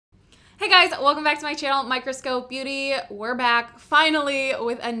Hey guys, welcome back to my channel, Microscope Beauty. We're back finally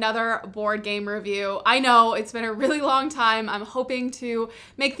with another board game review. I know it's been a really long time. I'm hoping to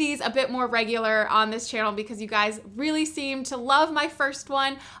make these a bit more regular on this channel because you guys really seem to love my first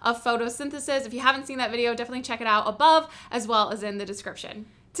one of photosynthesis. If you haven't seen that video, definitely check it out above as well as in the description.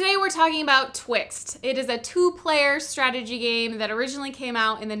 Today we're talking about Twixt. It is a two-player strategy game that originally came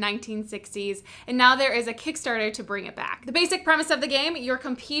out in the 1960s, and now there is a Kickstarter to bring it back. The basic premise of the game, you're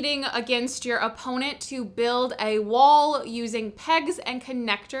competing against your opponent to build a wall using pegs and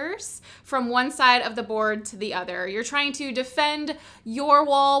connectors from one side of the board to the other. You're trying to defend your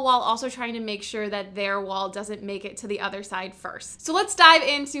wall while also trying to make sure that their wall doesn't make it to the other side first. So let's dive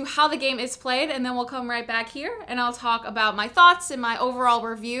into how the game is played, and then we'll come right back here and I'll talk about my thoughts and my overall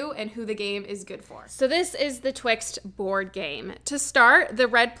review and who the game is good for. So this is the Twixt board game. To start, the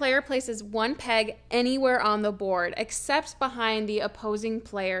red player places one peg anywhere on the board except behind the opposing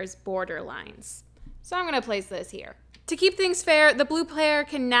player's border lines. So I'm going to place this here. To keep things fair, the blue player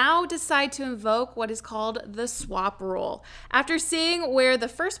can now decide to invoke what is called the swap rule. After seeing where the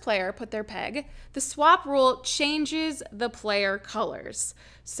first player put their peg, the swap rule changes the player colors.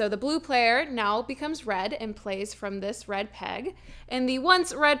 So the blue player now becomes red and plays from this red peg, and the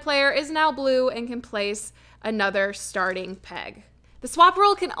once red player is now blue and can place another starting peg. The swap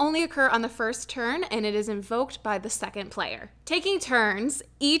rule can only occur on the first turn, and it is invoked by the second player. Taking turns,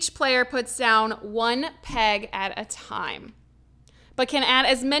 each player puts down one peg at a time, but can add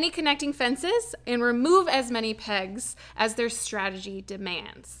as many connecting fences and remove as many pegs as their strategy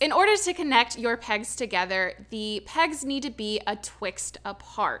demands. In order to connect your pegs together, the pegs need to be a Twixt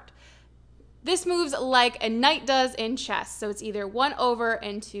apart. This moves like a knight does in chess, so it's either 1 over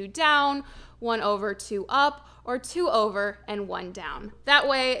and 2 down, 1 over, 2 up, or 2 over and 1 down. That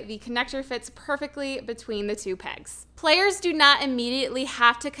way, the connector fits perfectly between the two pegs. Players do not immediately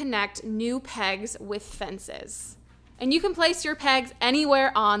have to connect new pegs with fences, and you can place your pegs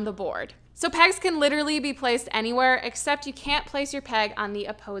anywhere on the board. So pegs can literally be placed anywhere, except you can't place your peg on the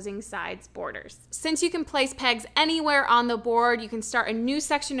opposing side's borders. Since you can place pegs anywhere on the board, you can start a new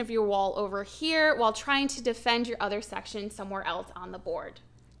section of your wall over here while trying to defend your other section somewhere else on the board.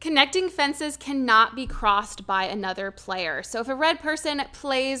 Connecting fences cannot be crossed by another player. So if a red person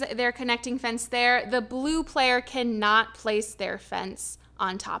plays their connecting fence there, the blue player cannot place their fence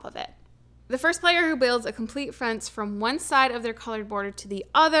on top of it. The first player who builds a complete fence from one side of their colored border to the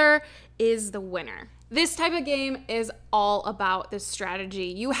other is the winner. This type of game is all about the strategy.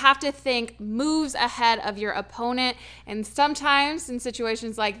 You have to think moves ahead of your opponent, and sometimes in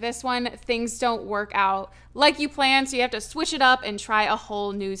situations like this one, things don't work out like you planned, so you have to switch it up and try a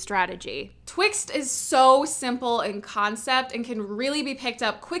whole new strategy. Twixt is so simple in concept and can really be picked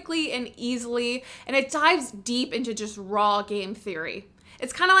up quickly and easily, and it dives deep into just raw game theory.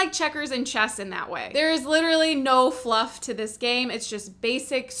 It's kind of like checkers and chess in that way. There is literally no fluff to this game. It's just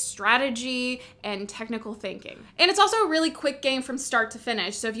basic strategy and technical thinking. And it's also a really quick game from start to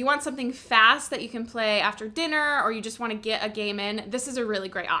finish. So if you want something fast that you can play after dinner or you just want to get a game in, this is a really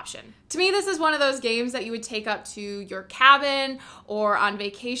great option. To me, this is one of those games that you would take up to your cabin or on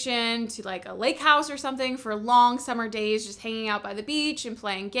vacation to like a lake house or something for long summer days, just hanging out by the beach and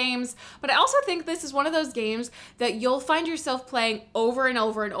playing games. But I also think this is one of those games that you'll find yourself playing over and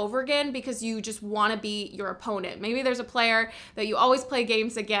over and over again because you just want to be your opponent. Maybe there's a player that you always play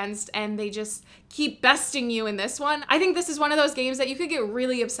games against and they just keep besting you in this one. I think this is one of those games that you could get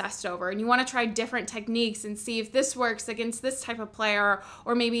really obsessed over and you want to try different techniques and see if this works against this type of player,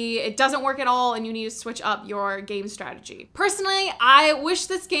 or maybe it doesn't work at all and you need to switch up your game strategy. Personally, I wish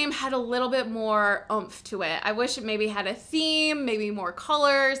this game had a little bit more oomph to it. I wish it maybe had a theme, maybe more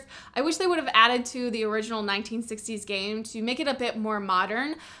colors. I wish they would have added to the original 1960s game to make it a bit more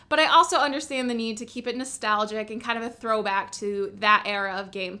modern, but I also understand the need to keep it nostalgic and kind of a throwback to that era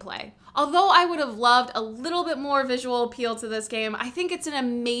of gameplay. Although I would have loved a little bit more visual appeal to this game, I think it's an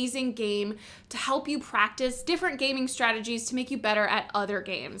amazing game to help you practice different gaming strategies to make you better at other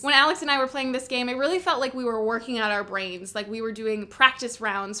games. When Alex and I were playing this game, it really felt like we were working out our brains, like we were doing practice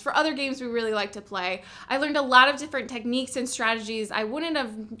rounds for other games we really like to play. I learned a lot of different techniques and strategies I wouldn't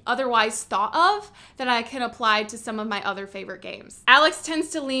have otherwise thought of that I can apply to some of my other favorite games. Alex tends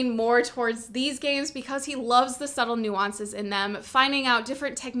to lean more towards these games because he loves the subtle nuances in them, finding out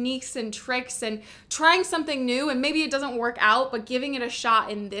different techniques and tricks and trying something new, and maybe it doesn't work out, but giving it a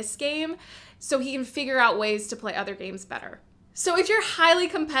shot in this game so he can figure out ways to play other games better. So if you're highly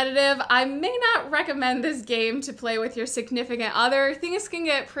competitive, I may not recommend this game to play with your significant other. Things can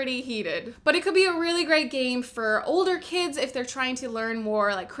get pretty heated. But it could be a really great game for older kids if they're trying to learn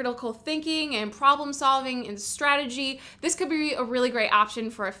more like critical thinking and problem solving and strategy. This could be a really great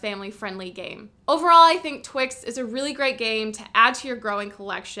option for a family-friendly game. Overall, I think Twixt is a really great game to add to your growing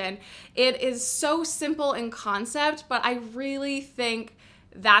collection. It is so simple in concept, but I really think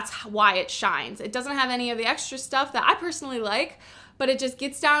that's why it shines. It doesn't have any of the extra stuff that I personally like, but it just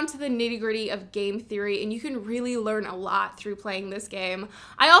gets down to the nitty-gritty of game theory, and you can really learn a lot through playing this game.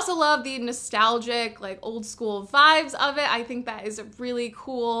 I also love the nostalgic, like old school vibes of it. I think that is really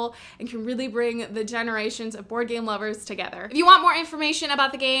cool and can really bring the generations of board game lovers together. If you want more information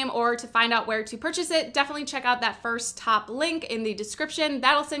about the game or to find out where to purchase it, definitely check out that first top link in the description.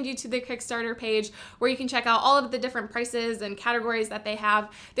 That'll send you to the Kickstarter page where you can check out all of the different prices and categories that they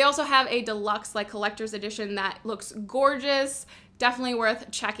have. They also have a deluxe like collector's edition that looks gorgeous. Definitely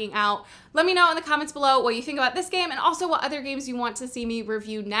worth checking out. Let me know in the comments below what you think about this game and also what other games you want to see me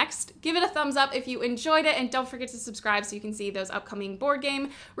review next. Give it a thumbs up if you enjoyed it, and don't forget to subscribe so you can see those upcoming board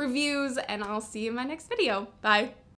game reviews, and I'll see you in my next video. Bye.